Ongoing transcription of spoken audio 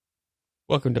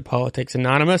Welcome to Politics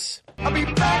Anonymous. I'll be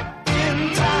back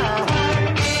in time.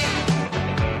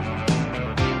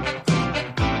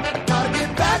 I gotta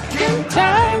get back in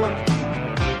time.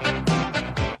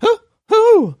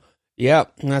 Hoo!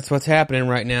 Yep, that's what's happening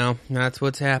right now. That's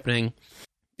what's happening.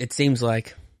 It seems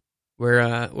like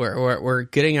we're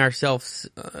getting ourselves.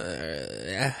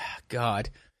 God,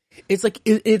 it's like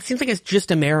it seems like it's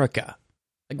just America.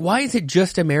 Like, why is it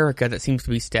just America that seems to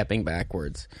be stepping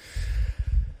backwards?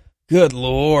 Good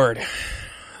Lord.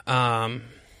 The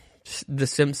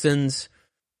Simpsons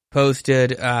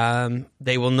posted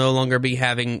they will no longer be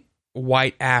having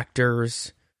white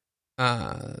actors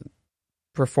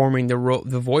performing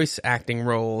the voice acting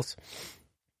roles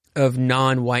of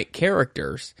non-white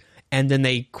characters. And then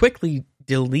they quickly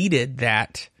deleted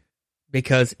that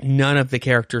because none of the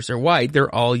characters are white.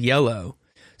 They're all yellow.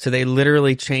 So they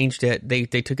literally changed it. They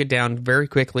took it down very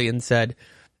quickly and said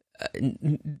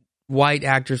white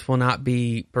actors will not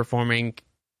be performing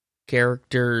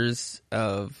characters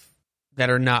that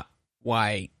are not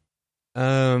white.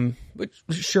 Which,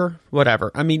 sure,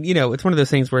 whatever. I mean, it's one of those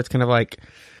things where it's kind of like,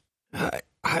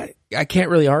 I can't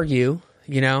really argue,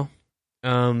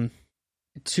 too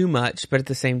much, but at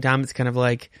the same time, it's kind of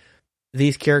like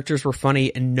these characters were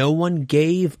funny and no one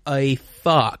gave a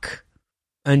fuck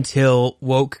until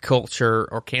woke culture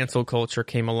or cancel culture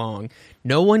came along.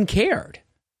 No one cared.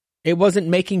 It wasn't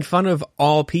making fun of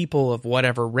all people of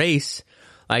whatever race,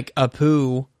 like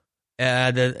Apu,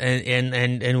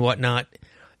 and whatnot.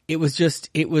 It was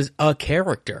a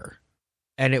character,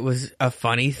 and it was a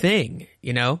funny thing,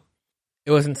 It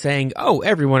wasn't saying, oh,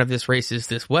 everyone of this race is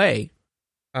this way.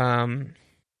 Oddly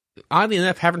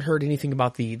enough, haven't heard anything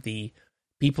about the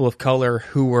people of color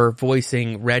who were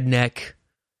voicing redneck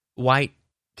white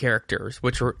characters,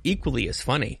 which were equally as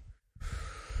funny.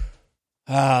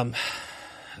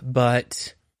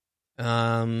 But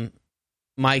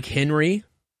Mike Henry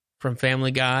from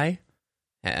Family Guy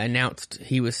announced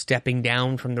he was stepping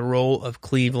down from the role of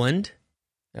Cleveland,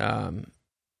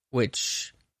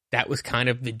 which that was kind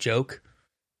of the joke,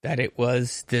 that it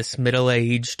was this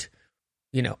middle-aged,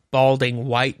 balding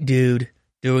white dude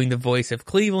doing the voice of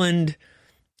Cleveland,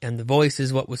 and the voice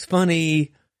is what was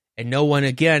funny, and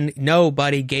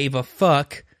nobody gave a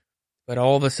fuck, but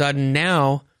all of a sudden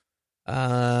now,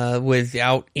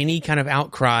 without any kind of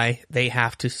outcry, they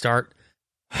have to start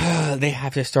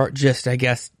just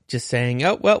saying,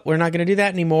 oh, well, we're not going to do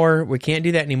that anymore. We can't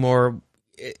do that anymore.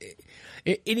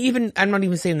 I'm not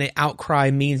even saying the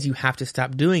outcry means you have to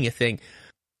stop doing a thing.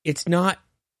 It's not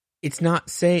like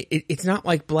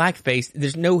blackface.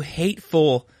 There's no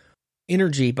hateful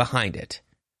energy behind it.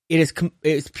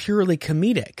 It's purely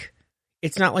comedic.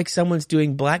 It's not like someone's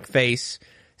doing blackface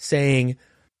saying,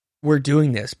 we're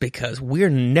doing this because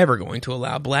we're never going to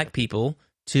allow black people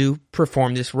to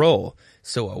perform this role.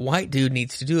 So a white dude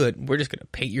needs to do it. We're just going to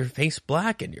paint your face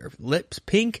black and your lips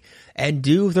pink and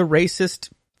do the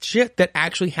racist shit that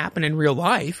actually happened in real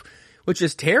life, which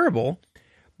is terrible.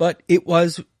 But it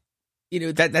was,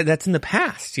 that's in the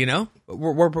past,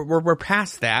 we're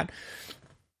past that.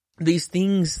 These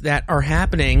things that are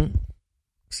happening,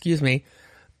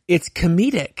 it's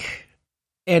comedic.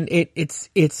 And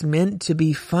it's meant to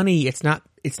be funny. It's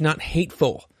not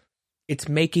hateful. It's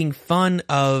making fun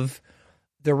of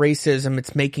the racism.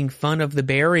 It's making fun of the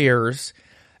barriers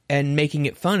and making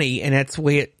it funny. And that's the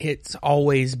way it's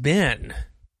always been.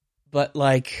 But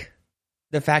like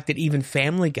the fact that even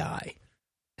Family Guy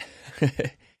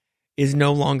is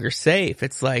no longer safe.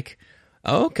 It's like,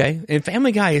 oh, okay. And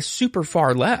Family Guy is super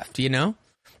far left,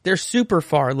 They're super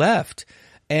far left.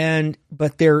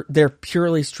 But they're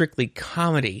purely strictly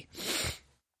comedy.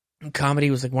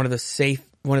 Comedy was like one of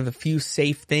the few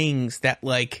safe things that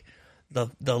like the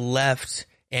left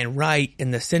and right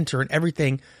and the center and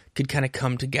everything could kind of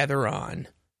come together on.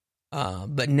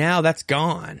 But now that's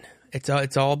gone.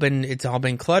 It's all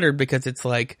been cluttered because it's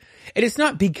like, and it's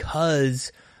not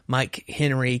because Mike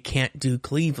Henry can't do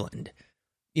Cleveland.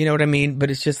 You know what I mean?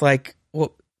 But it's just like,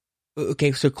 well,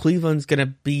 okay, so Cleveland's gonna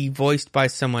be voiced by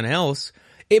someone else.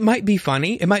 It might be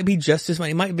funny. It might be just as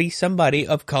funny. It might be somebody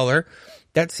of color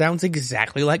that sounds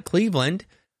exactly like Cleveland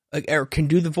or can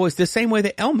do the voice the same way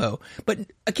that Elmo. But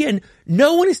again,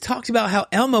 no one has talked about how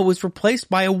Elmo was replaced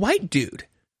by a white dude.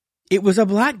 It was a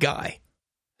black guy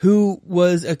who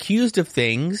was accused of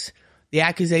things. The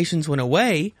accusations went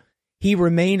away. He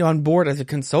remained on board as a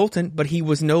consultant, but he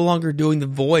was no longer doing the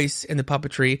voice and the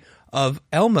puppetry of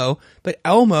Elmo. But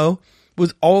Elmo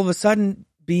was all of a sudden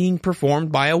being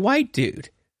performed by a white dude.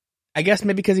 I guess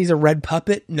maybe because he's a red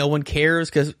puppet, no one cares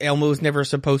because Elmo was never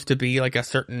supposed to be like a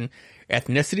certain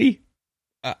ethnicity.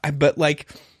 But like,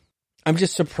 I'm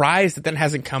just surprised that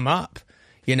hasn't come up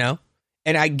you know?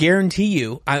 And I guarantee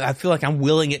you, I feel like I'm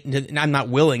willing it into, and I'm not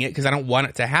willing it because I don't want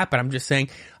it to happen. I'm just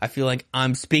saying, I feel like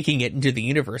I'm speaking it into the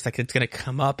universe. Like it's going to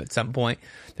come up at some point.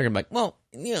 They're going to be like, well,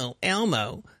 you know,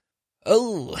 Elmo,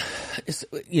 it's,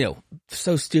 you know,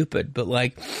 so stupid. But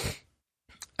like,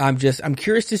 I'm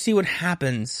curious to see what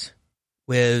happens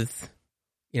with,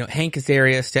 you know, Hank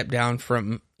Azaria stepped down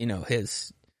from, you know,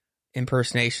 his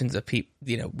impersonations of people,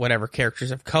 you know, whatever characters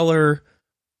of color.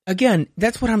 Again,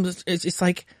 that's what it's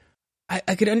like,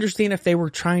 I could understand if they were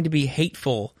trying to be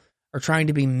hateful or trying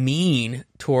to be mean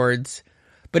towards,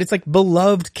 but it's like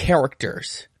beloved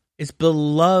characters. It's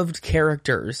beloved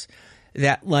characters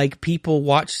that like people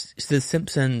watch The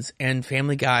Simpsons and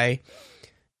Family Guy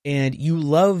and you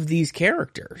love these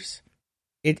characters.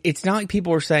 It's not like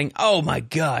people are saying, oh my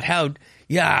God,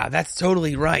 that's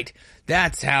totally right.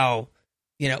 That's how,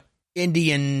 you know,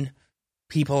 Indian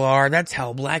people are. That's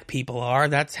how black people are.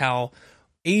 That's how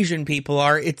Asian people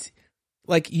are. It's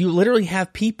like you literally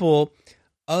have people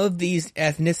of these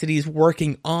ethnicities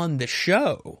working on the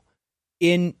show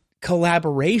in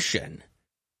collaboration,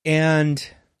 and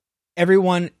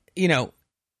everyone, you know,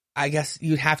 I guess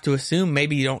you'd have to assume,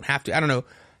 maybe you don't have to, I don't know,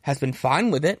 has been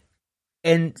fine with it.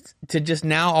 And to just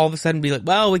now all of a sudden be like,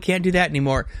 well, we can't do that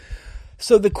anymore.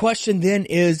 So the question then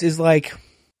is like,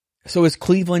 so is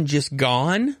Cleveland just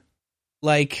gone?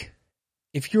 Like,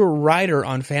 if you're a writer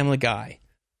on Family Guy,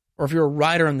 or if you're a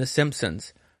writer on The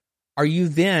Simpsons, are you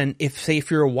then,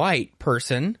 if you're a white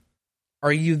person,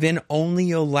 are you then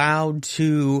only allowed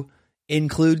to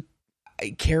include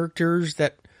characters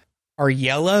that are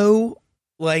yellow?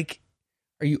 Like,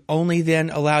 are you only then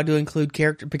allowed to include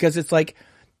characters? Because it's like,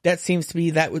 that seems to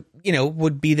be, that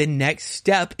would be the next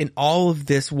step in all of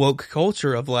this woke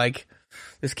culture of like,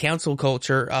 this cancel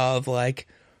culture of like,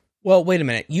 well, wait a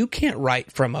minute, you can't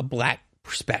write from a black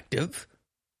perspective.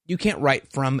 You can't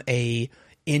write from a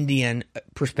Indian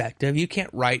perspective. You can't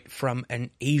write from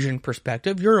an Asian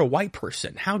perspective. You're a white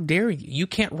person. How dare you? You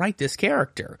can't write this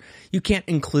character. You can't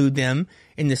include them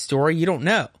in the story. You don't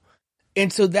know.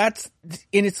 And so and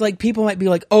it's like people might be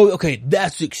like, oh, okay,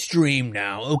 that's extreme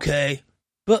now. Okay.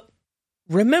 But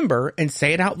remember, and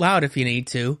say it out loud if you need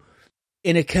to,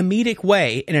 in a comedic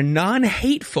way, in a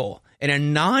non-hateful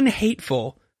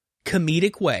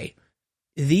comedic way,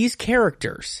 these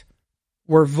characters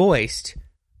were voiced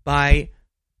by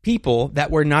people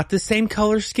that were not the same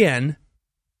color skin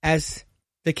as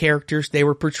the characters they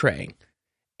were portraying.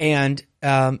 And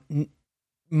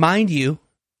mind you,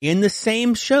 in the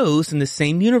same shows, in the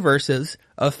same universes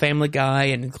of Family Guy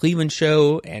and Cleveland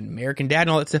Show and American Dad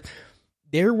and all that stuff,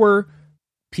 there were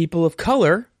people of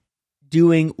color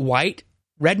doing white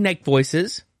redneck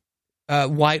voices,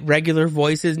 white regular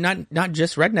voices, not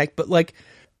just redneck, but like,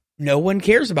 no one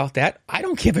cares about that. I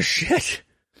don't give a shit.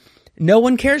 No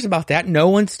one cares about that. No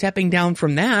one's stepping down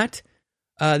from that.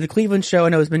 The Cleveland Show, I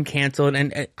know, has been canceled,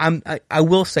 and I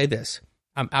will say this.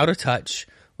 I'm out of touch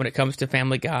when it comes to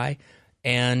Family Guy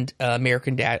and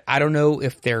American Dad. I don't know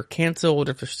if they're canceled,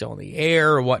 if they're still in the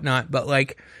air or whatnot, but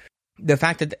like, the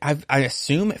fact that I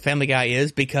assume Family Guy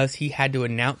is because he had to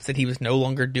announce that he was no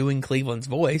longer doing Cleveland's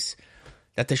voice,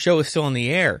 that the show is still in the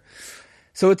air.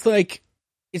 So it's like,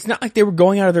 it's not like they were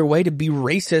going out of their way to be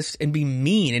racist and be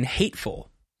mean and hateful.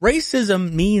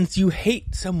 Racism means you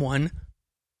hate someone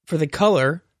for the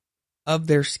color of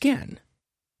their skin.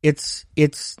 It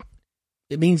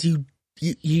means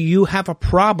you have a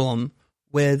problem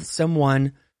with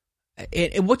someone,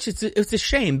 which it's a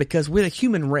shame because we're the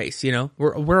human race, you know,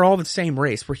 we're all the same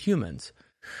race. We're humans,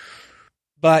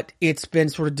 but it's been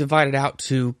sort of divided out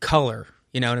to color.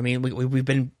 You know what I mean? We've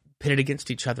been pitted against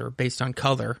each other based on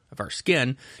color of our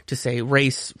skin to say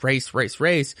race.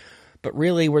 But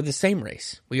really, we're the same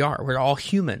race. We're all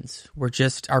humans. We're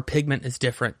just, our pigment is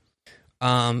different.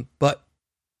 But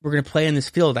we're going to play in this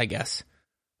field, I guess.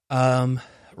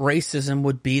 Racism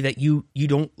would be that you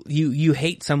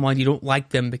hate someone, you don't like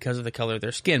them because of the color of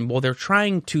their skin. Well, they're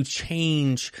trying to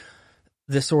change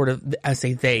the sort of, I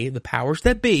say they, the powers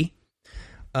that be,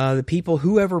 the people,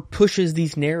 whoever pushes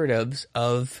these narratives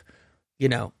of, you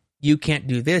know, you can't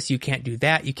do this, you can't do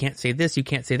that, you can't say this, you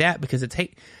can't say that because it's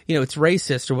hate, you know, it's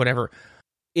racist or whatever.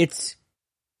 It's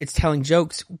telling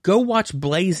jokes. Go watch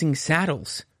Blazing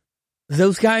Saddles.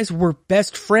 Those guys were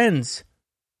best friends.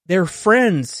 They're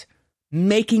friends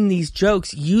making these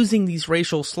jokes, using these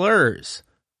racial slurs.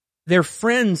 They're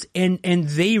friends, and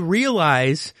they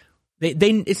realize they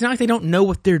it's not like they don't know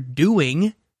what they're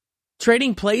doing.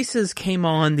 Trading Places came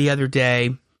on the other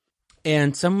day,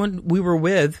 and someone we were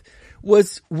with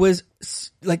was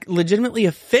like legitimately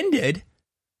offended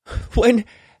when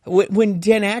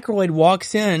Dan Aykroyd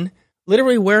walks in,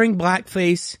 literally wearing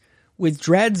blackface with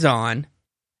dreads on,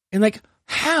 and like,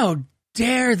 how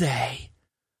dare they?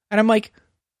 And I'm like,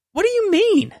 what do you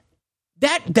mean?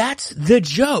 That's the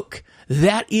joke.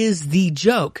 That is the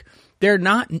joke. They're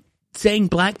not saying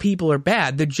black people are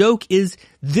bad. The joke is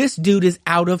this dude is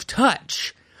out of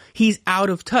touch. He's out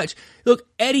of touch. Look,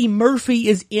 Eddie Murphy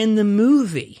is in the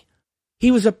movie. He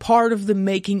was a part of the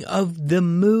making of the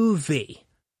movie.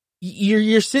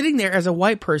 You're sitting there as a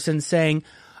white person saying,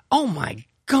 oh my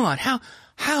God,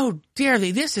 how dare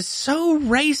they? This is so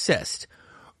racist.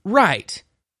 Right.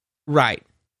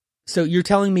 So you're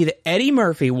telling me that Eddie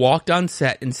Murphy walked on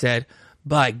set and said,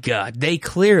 by God, they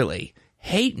clearly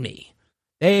hate me.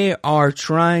 They are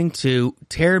trying to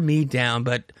tear me down,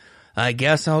 but I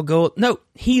guess I'll go. No,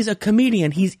 he's a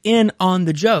comedian. He's in on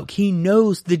the joke. He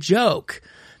knows the joke.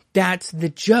 That's the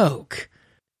joke.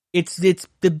 It's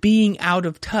the being out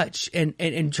of touch and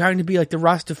trying to be like the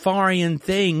Rastafarian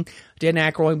thing Dan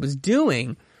Aykroyd was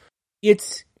doing.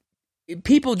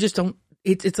 People just don't.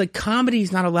 It's like comedy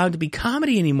is not allowed to be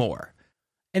comedy anymore.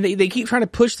 And they keep trying to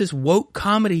push this woke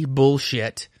comedy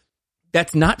bullshit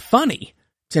that's not funny,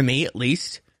 to me at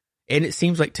least. And it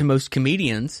seems like to most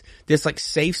comedians, this like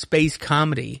safe space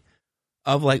comedy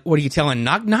of like, what are you telling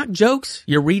knock jokes?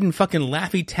 You're reading fucking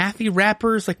Laffy Taffy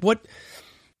rappers? Like what?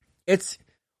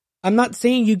 I'm not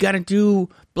saying you gotta do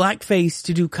blackface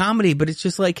to do comedy, but it's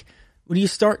just like, when you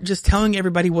start just telling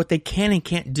everybody what they can and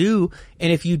can't do,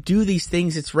 and if you do these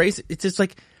things, it's racist. It's just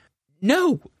like,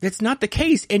 no, that's not the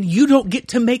case. And you don't get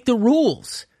to make the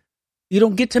rules. You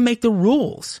don't get to make the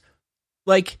rules.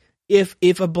 Like, if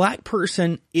a black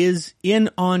person is in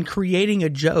on creating a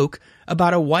joke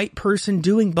about a white person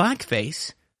doing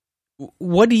blackface,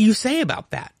 what do you say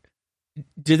about that?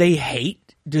 Do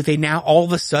they now all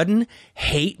of a sudden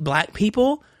hate black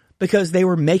people because they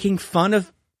were making fun of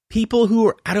people who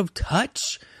are out of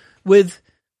touch with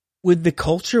the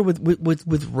culture,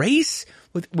 with race,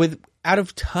 with out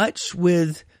of touch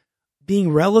with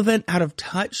being relevant, out of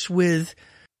touch with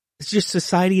just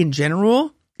society in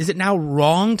general? Is it now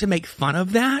wrong to make fun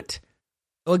of that?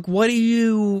 Like,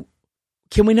 can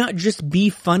we not just be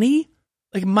funny?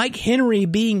 Like Mike Henry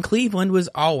being Cleveland was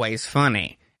always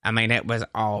funny. I mean, it was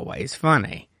always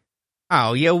funny.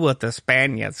 Oh, you're what the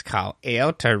Spaniards call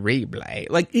El Terrible.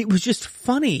 Like, it was just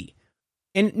funny.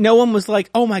 And no one was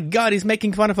like, oh my God, he's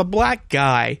making fun of a black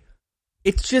guy.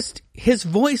 It's just, his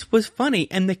voice was funny,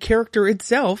 and the character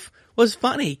itself was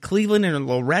funny. Cleveland and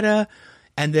Loretta,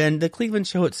 and then the Cleveland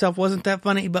show itself wasn't that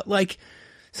funny, but like,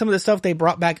 some of the stuff they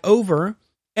brought back over,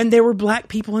 and there were black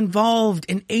people involved,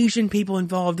 and Asian people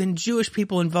involved, and Jewish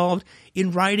people involved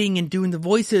in writing and doing the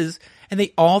voices, and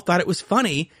they all thought it was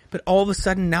funny, but all of a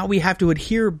sudden now we have to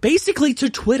adhere basically to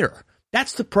Twitter.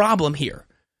 That's the problem here.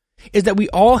 Is that we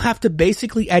all have to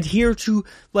basically adhere to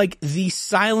like the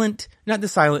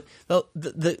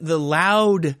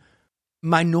loud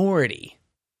minority,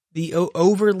 the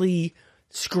overly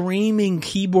screaming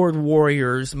keyboard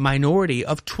warriors minority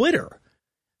of Twitter.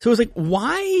 So it's like,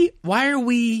 why are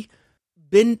we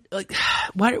bending the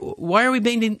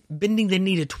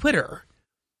knee to Twitter?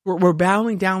 We're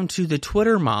bowing down to the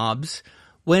Twitter mobs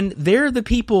when they're the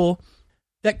people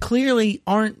that clearly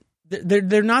aren't.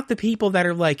 They're not the people that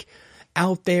are like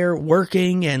out there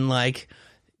working and like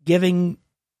giving,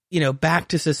 back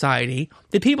to society.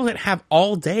 The people that have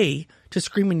all day to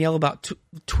scream and yell about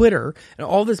Twitter and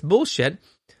all this bullshit,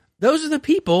 those are the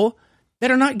people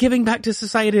that are not giving back to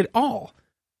society at all.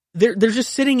 They're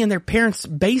just sitting in their parents'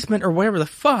 basement or whatever the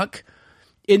fuck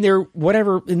in their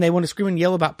whatever, and they want to scream and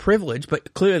yell about privilege,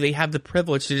 but clearly they have the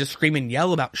privilege to just scream and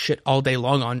yell about shit all day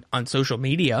long on social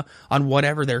media, on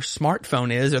whatever their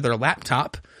smartphone is or their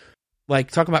laptop. Like,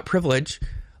 talk about privilege.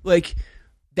 Like,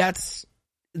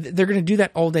 they're going to do that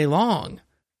all day long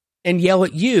and yell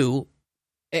at you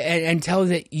and tell you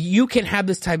that you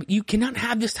cannot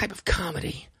have this type of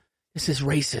comedy. This is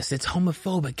racist. It's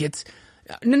homophobic.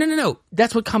 No.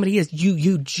 That's what comedy is.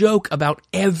 You joke about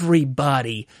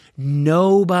everybody.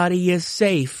 Nobody is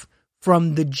safe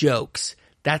from the jokes.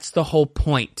 That's the whole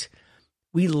point.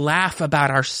 We laugh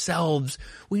about ourselves.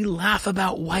 We laugh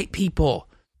about white people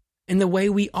and the way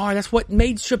we are. That's what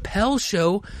made Chappelle's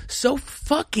show so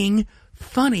fucking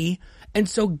funny and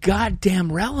so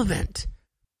goddamn relevant.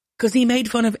 Because he made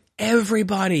fun of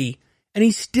everybody. And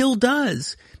he still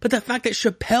does. But the fact that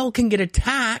Chappelle can get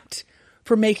attacked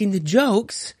for making the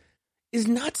jokes is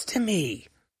nuts to me.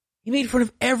 He made fun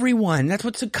of everyone. That's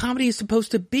what comedy is supposed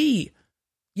to be.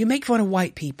 You make fun of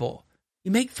white people.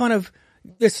 You make fun of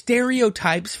the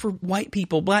stereotypes for white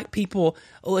people, black people,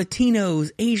 Latinos,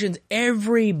 Asians,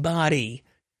 everybody.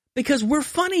 Because we're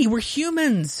funny. We're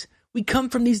humans. We come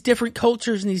from these different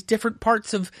cultures and these different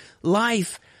parts of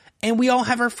life. And we all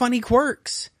have our funny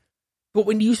quirks. But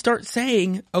when you start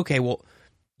saying, okay, well,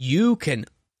 you can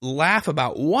laugh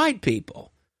about white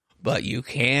people, but you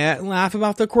can't laugh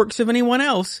about the quirks of anyone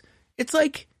else. It's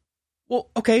like, well,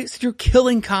 okay, so you're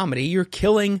killing comedy, you're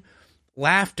killing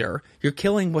laughter, you're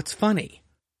killing what's funny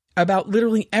about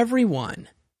literally everyone.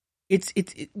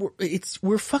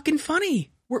 We're fucking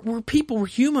funny. We're people, we're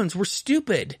humans, we're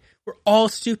stupid. We're all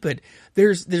stupid.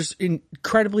 There's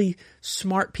incredibly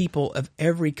smart people of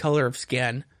every color of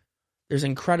skin. There's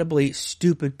incredibly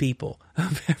stupid people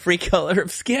of every color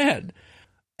of skin.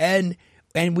 And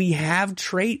we have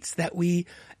traits that we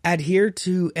adhere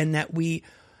to and that we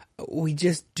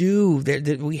just do.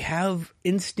 That we have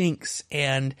instincts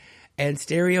and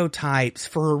stereotypes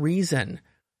for a reason.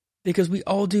 Because we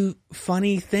all do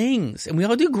funny things. And we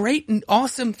all do great and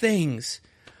awesome things.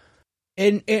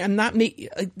 And I'm not making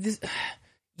this.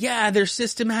 Yeah, there's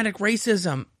systematic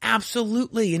racism.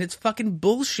 Absolutely. And it's fucking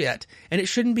bullshit. And it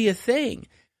shouldn't be a thing.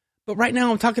 But right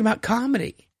now I'm talking about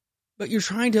comedy. But you're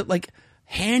trying to like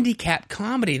handicap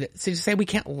comedy to say we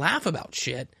can't laugh about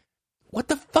shit. What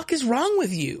the fuck is wrong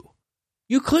with you?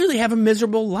 You clearly have a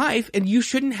miserable life and you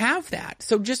shouldn't have that.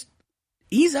 So just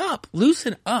ease up,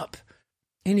 loosen up.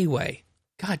 Anyway,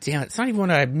 god damn it. It's not even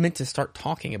what I meant to start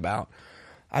talking about.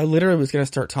 I literally was going to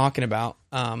start talking about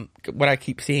what I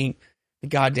keep seeing the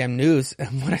goddamn news.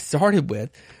 And what I started with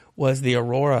was the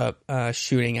Aurora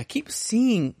shooting. I keep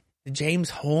seeing the James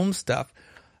Holmes stuff,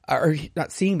 or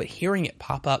not seeing, but hearing it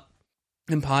pop up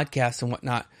in podcasts and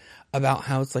whatnot about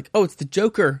how it's like, oh, it's the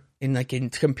Joker in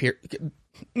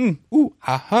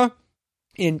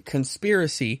in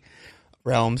conspiracy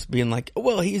realms, being like, oh,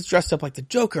 well, he's dressed up like the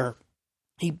Joker.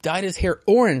 He dyed his hair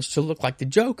orange to look like the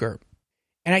Joker.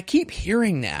 And I keep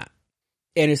hearing that.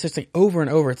 And it's just like over and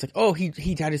over. It's like, oh, he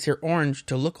dyed his hair orange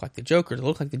to look like the Joker,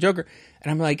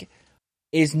 And I'm like,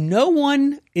 is no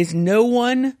one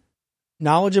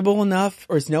knowledgeable enough,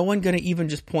 or is no one going to even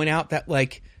just point out that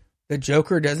like the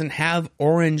Joker doesn't have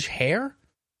orange hair?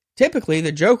 Typically,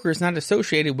 the Joker is not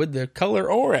associated with the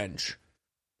color orange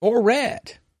or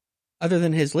red, other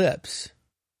than his lips.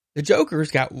 The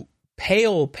Joker's got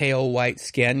pale white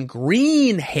skin,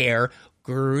 green hair.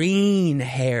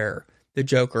 The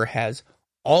Joker has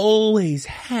always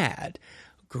had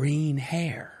green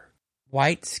hair.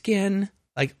 White skin,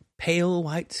 like pale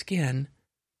white skin,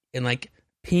 in like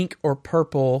pink or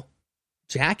purple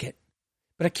jacket.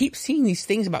 But I keep seeing these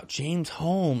things about James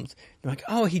Holmes. They're like,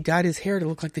 oh, he dyed his hair to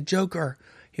look like the Joker.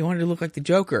 He wanted to look like the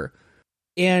Joker.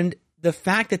 And the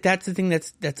fact that that's the thing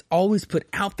that's always put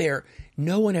out there,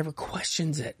 no one ever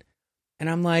questions it. And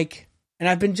I'm like, and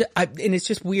and it's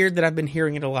just weird that I've been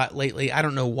hearing it a lot lately. I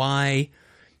don't know why.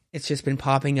 It's just been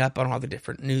popping up on all the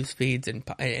different news feeds and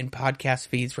podcast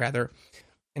feeds, rather.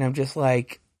 And I'm just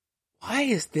like, why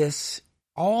is this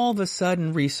all of a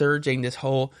sudden resurging this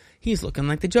whole, he's looking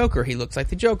like the Joker. He looks like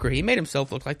the Joker. He made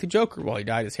himself look like the Joker. Well, he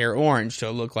dyed his hair orange to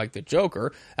look like the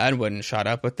Joker. And wouldn't shut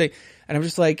up. And I'm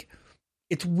just like,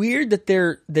 it's weird that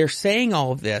they're saying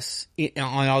all of this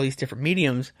on all these different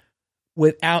mediums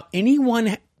without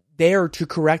anyone there to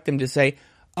correct them, to say,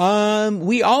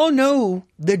 we all know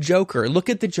the Joker. Look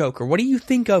at the Joker. What do you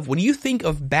think of when you think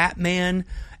of Batman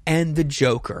and the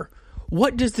Joker?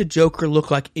 What does the Joker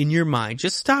look like in your mind?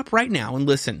 Just stop right now and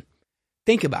listen.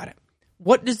 Think about it.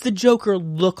 What does the Joker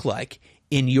look like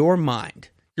in your mind?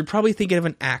 You're probably thinking of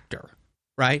an actor,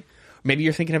 right? Maybe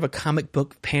you're thinking of a comic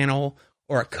book panel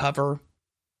or a cover.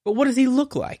 But what does he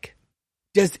look like?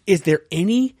 Is there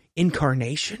any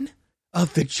incarnation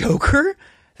of the Joker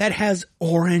that has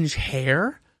orange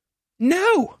hair?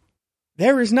 No,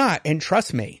 there is not. And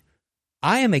trust me,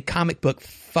 I am a comic book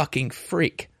fucking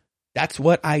freak. That's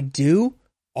what I do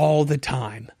all the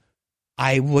time.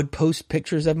 I would post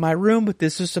pictures of my room, but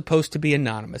this is supposed to be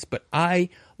anonymous. But I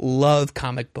love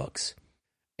comic books.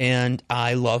 And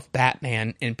I love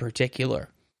Batman in particular.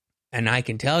 And I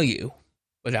can tell you,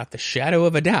 without the shadow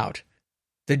of a doubt,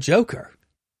 the Joker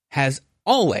has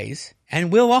always and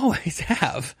will always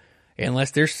have,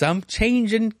 unless there's some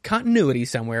change in continuity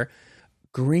somewhere,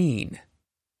 green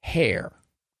hair,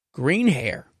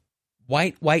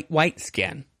 white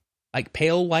skin, like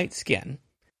pale white skin,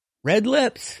 red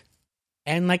lips,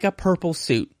 and like a purple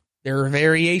suit. There are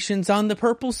variations on the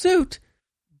purple suit,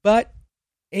 but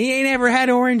he ain't ever had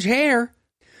orange hair.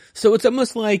 So it's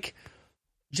almost like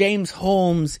James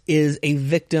Holmes is a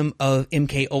victim of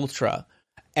MK Ultra.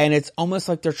 And it's almost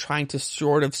like they're trying to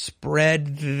sort of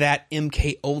spread that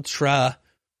MK Ultra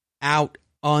out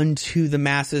onto the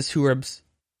masses who are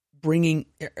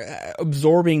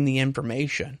absorbing the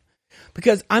information.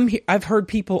 Because I've heard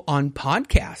people on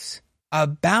podcasts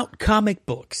about comic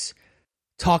books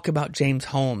talk about James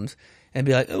Holmes and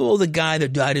be like, oh, the guy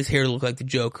that dyed his hair looked like the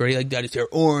Joker. He like dyed his hair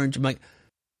orange. I'm like,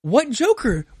 what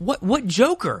Joker? What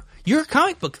Joker? You're a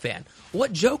comic book fan.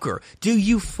 What Joker do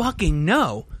you fucking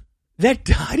know that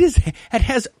dyed his that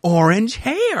has orange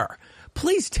hair?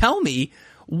 Please tell me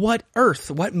what Earth,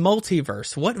 what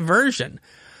multiverse, what version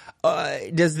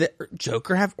does the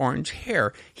Joker have orange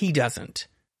hair? He doesn't.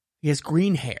 He has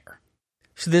green hair.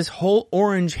 So this whole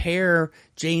orange hair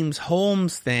James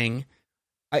Holmes thing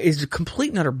is complete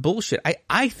and utter bullshit.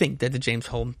 I think that the James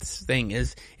Holmes thing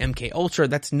is MK Ultra.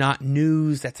 That's not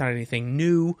news. That's not anything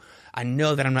new. I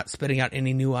know that I'm not spitting out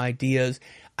any new ideas.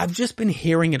 I've just been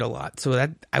hearing it a lot, so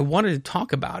that I wanted to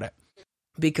talk about it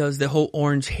because the whole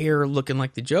orange hair looking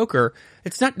like the Joker,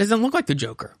 doesn't look like the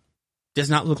Joker. Does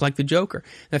not look like the Joker.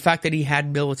 The fact that he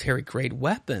had military grade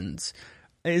weapons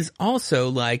is also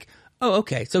like, oh,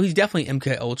 okay, so he's definitely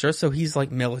MK Ultra, so he's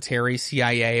like military,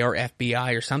 CIA, or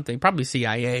FBI or something, probably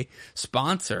CIA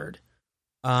sponsored.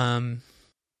 And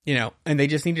they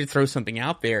just need to throw something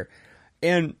out there.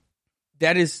 And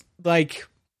that is like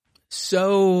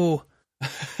so,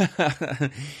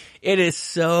 it is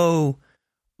so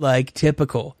like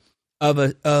typical of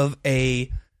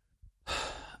a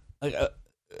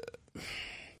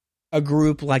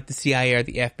group like the CIA or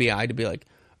the FBI to be like,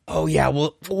 oh yeah,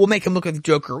 we'll make him look like the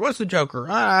Joker. What's the Joker?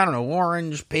 I don't know,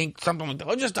 orange, pink, something like that.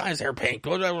 I'll just dye his hair pink.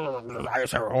 Dye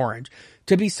his hair orange.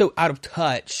 To be so out of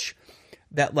touch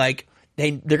that like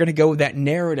they're gonna go with that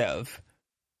narrative,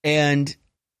 and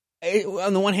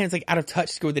on the one hand, it's like out of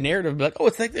touch to go with the narrative, be like, oh,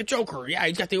 it's like the Joker. Yeah,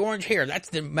 he's got the orange hair. That's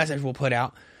the message we'll put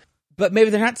out. But maybe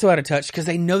they're not so out of touch because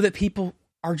they know that people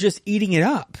are just eating it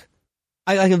up.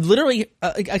 I have literally,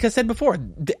 like I said before,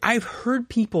 I've heard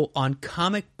people on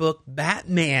comic book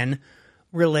Batman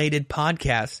related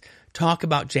podcasts talk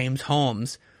about James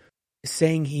Holmes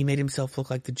saying he made himself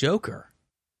look like the Joker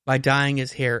by dyeing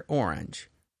his hair orange.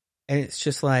 And it's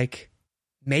just like,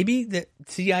 maybe the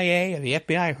CIA or the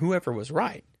FBI or whoever was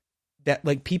right. That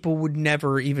like people would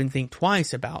never even think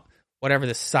twice about whatever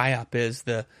the psyop is,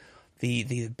 the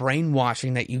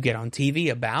brainwashing that you get on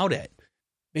TV about it.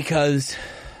 Because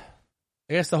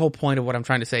I guess the whole point of what I'm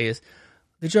trying to say is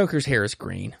the Joker's hair is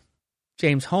green.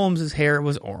 James Holmes' hair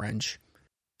was orange.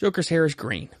 Joker's hair is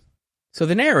green. So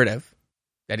the narrative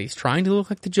that he's trying to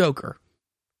look like the Joker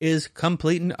is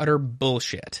complete and utter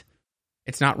bullshit.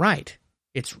 It's not right.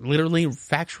 It's literally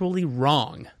factually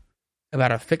wrong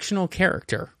about a fictional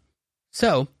character.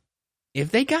 So,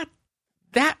 if they got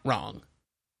that wrong,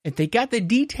 if they got the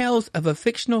details of a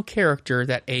fictional character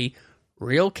that a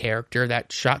real character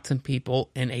that shot some people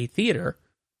in a theater,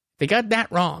 if they got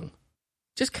that wrong,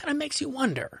 just kind of makes you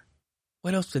wonder,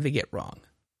 what else did they get wrong?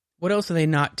 What else are they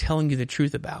not telling you the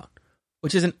truth about?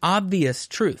 Which is an obvious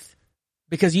truth,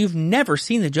 because you've never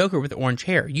seen the Joker with orange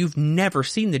hair. You've never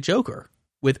seen the Joker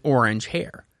with orange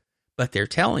hair. But they're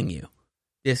telling you,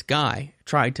 this guy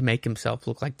tried to make himself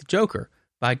look like the Joker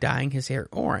by dyeing his hair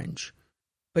orange.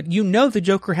 But you know the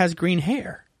Joker has green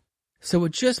hair. So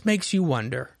it just makes you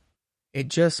wonder. It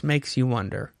just makes you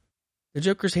wonder. The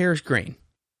Joker's hair is green.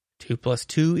 2 +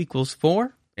 2 =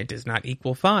 4. It does not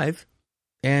equal 5.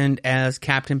 And as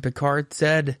Captain Picard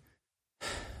said,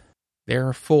 there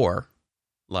are 4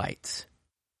 lights.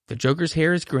 The Joker's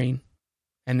hair is green,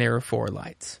 and there are 4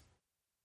 lights.